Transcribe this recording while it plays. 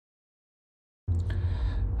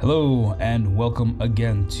Hello and welcome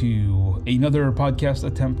again to another podcast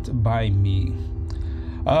attempt by me.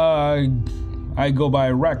 I go by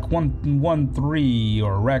Rack 113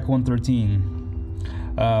 or Rack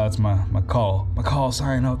 113. That's my call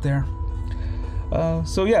sign out there.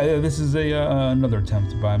 This is another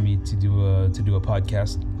attempt by me to do a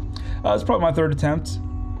podcast. It's probably my third attempt.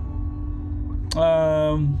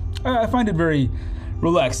 I find it very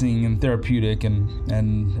relaxing and therapeutic,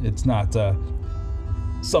 and it's not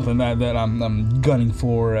something that I'm gunning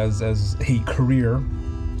for as a career.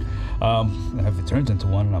 If it turns into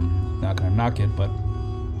one, I'm not gonna knock it, but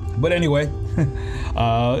anyway,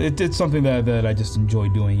 it's something that I just enjoy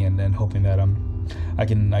doing, and hoping that I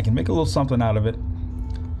can make a little something out of it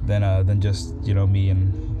than just me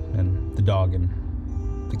and the dog and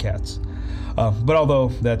the cats. But although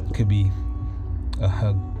that could be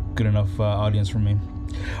a good enough audience for me.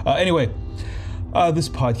 Anyway. This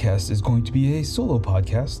podcast is going to be a solo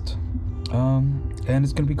podcast, and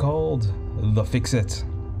it's going to be called The Fix-It.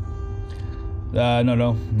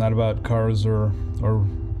 No, not about cars or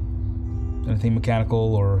anything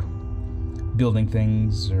mechanical or building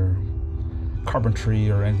things or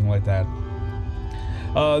carpentry or anything like that.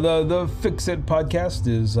 The Fix-It podcast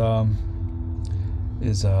is a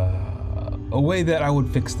way that I would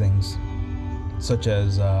fix things, such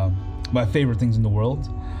as my favorite things in the world.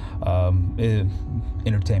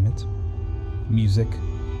 Entertainment, music,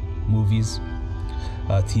 movies,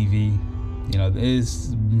 TV,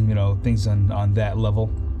 things on that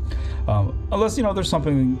level. Unless there's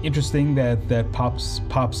something interesting that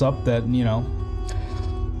pops up that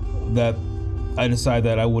that I decide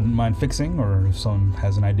that I wouldn't mind fixing, or if someone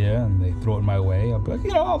has an idea and they throw it my way, I'll be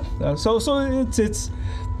like, so it's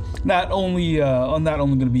not only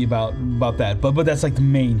going to be about that, but that's like the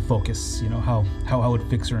main focus. How I would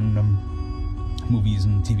fix certain movies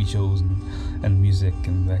and TV shows and music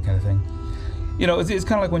and that kind of thing. It's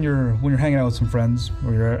kind of like when you're hanging out with some friends,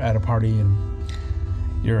 or you're at a party and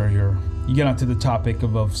you get onto the topic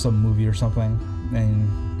of some movie or something, and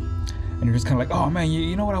you're just kind of like, oh man,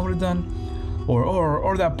 you know what I would have done,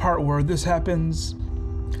 or that part where this happens,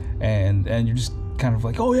 and you're just kind of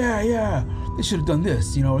like, oh yeah. They should have done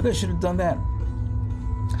this, or they should have done that.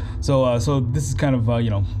 So this is kind of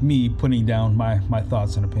me putting down my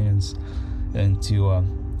thoughts and opinions into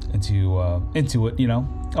it.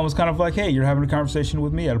 Almost kind of like, hey, you're having a conversation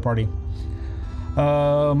with me at a party.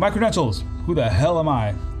 My credentials: who the hell am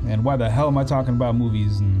I, and why the hell am I talking about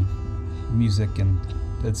movies and music and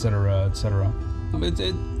etc. etc.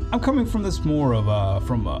 I'm coming from this more of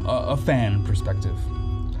from a fan perspective.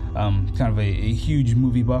 Kind of a huge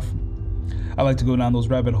movie buff. I like to go down those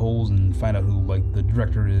rabbit holes and find out who the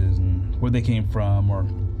director is and where they came from, or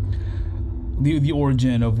the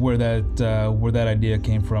origin of where that idea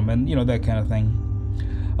came from, and that kind of thing.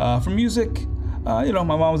 For music, my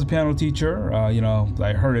mom was a piano teacher. I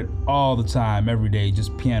heard it all the time, every day,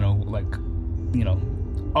 just piano,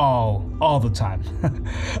 all the time.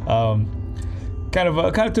 Kind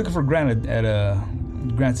of took it for granted at a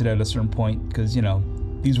certain point, because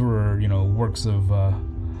these were works of.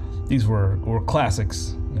 These were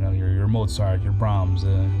classics, your Mozart, your Brahms,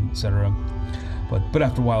 etc. But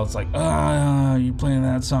after a while, it's like, you're playing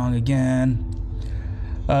that song again.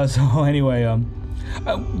 So anyway,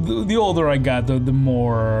 the older I got, the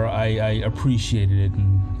more I appreciated it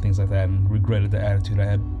and things like that, and regretted the attitude I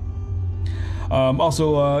had.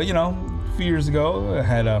 Also, a few years ago, I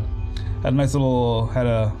had a little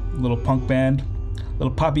punk band,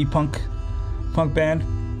 little poppy punk band.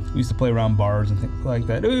 We used to play around bars and things like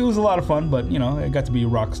that. It was a lot of fun, but I got to be a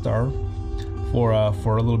rock star for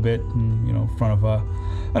a little bit, in front of a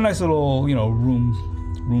nice little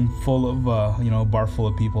room full of bar full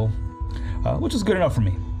of people, which was good enough for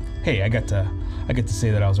me. Hey, I get to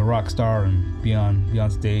say that I was a rock star and be on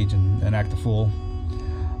stage and act a fool.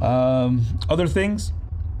 Other things,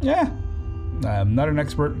 yeah, I'm not an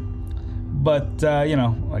expert, but I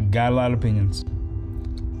got a lot of opinions.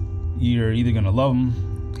 You're either gonna love them,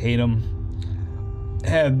 hate them,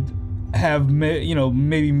 have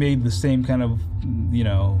maybe made the same kind of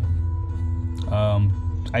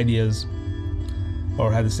ideas,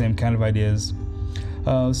 or had the same kind of ideas.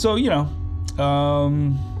 But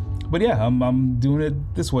yeah, I'm doing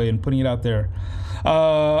it this way and putting it out there.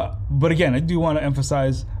 But again, I do want to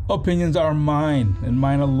emphasize, opinions are mine and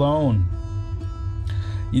mine alone.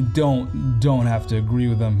 You don't have to agree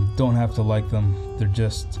with them, don't have to like them. They're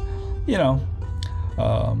just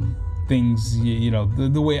things,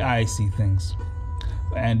 the way I see things.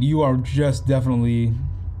 And you are definitely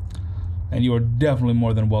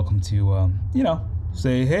more than welcome to,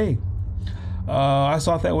 say, hey, I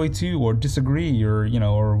saw it that way too, or disagree, or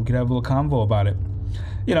or we could have a little convo about it.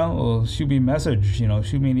 Shoot me a message,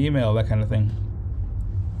 shoot me an email, that kind of thing.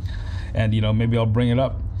 And maybe I'll bring it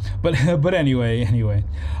up. But anyway.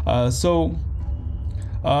 I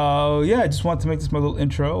just wanted to make this my little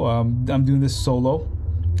intro. I'm doing this solo.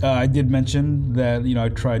 I did mention that I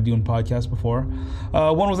tried doing podcasts before.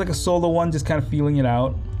 One was like a solo one, just kind of feeling it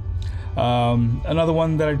out. Another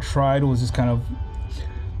one that I tried was just kind of,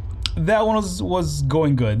 that one was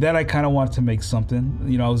going good. That I kind of wanted to make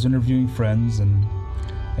something. I was interviewing friends and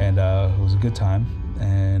it was a good time.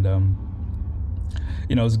 And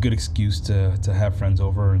it was a good excuse to have friends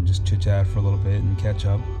over and just chit chat for a little bit and catch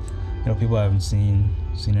up. People I haven't seen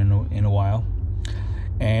in a while.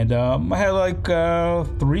 And I had like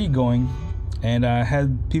 3 going, and I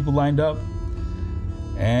had people lined up,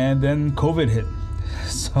 and then COVID hit.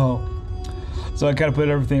 So I kind of put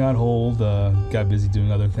everything on hold, got busy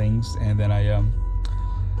doing other things, and then I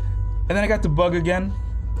got the bug again,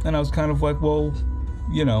 and I was kind of like, well,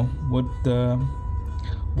 what do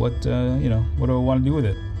I want to do with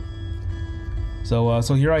it? So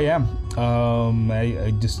here I am.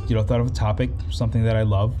 I just thought of a topic, something that I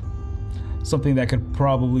love, something that I could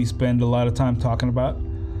probably spend a lot of time talking about,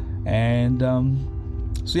 and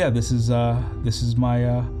this is my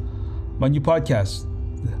new podcast.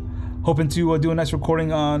 Hoping to do a nice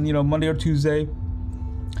recording on Monday or Tuesday.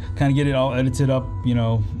 Kind of get it all edited up,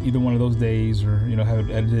 either one of those days, or have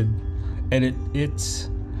it edit it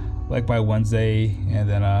like by Wednesday, and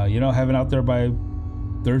then have it out there by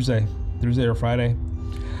Thursday or Friday.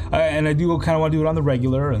 And I do kind of want to do it on the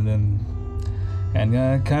regular, and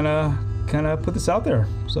kind of put this out there.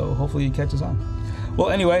 So hopefully it catches on. Well,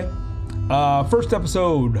 anyway, first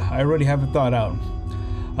episode, I already have it thought out.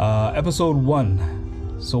 Episode 1.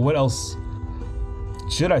 So what else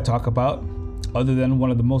should I talk about other than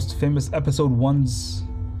one of the most famous episode 1s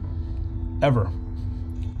ever?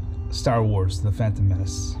 Star Wars: The Phantom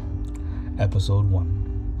Menace, episode 1.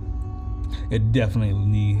 It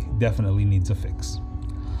definitely needs a fix.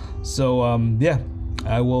 So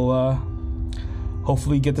I will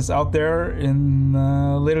hopefully get this out there in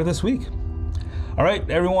later this week. All right,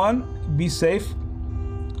 everyone, be safe,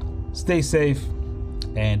 stay safe,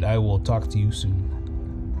 and I will talk to you soon.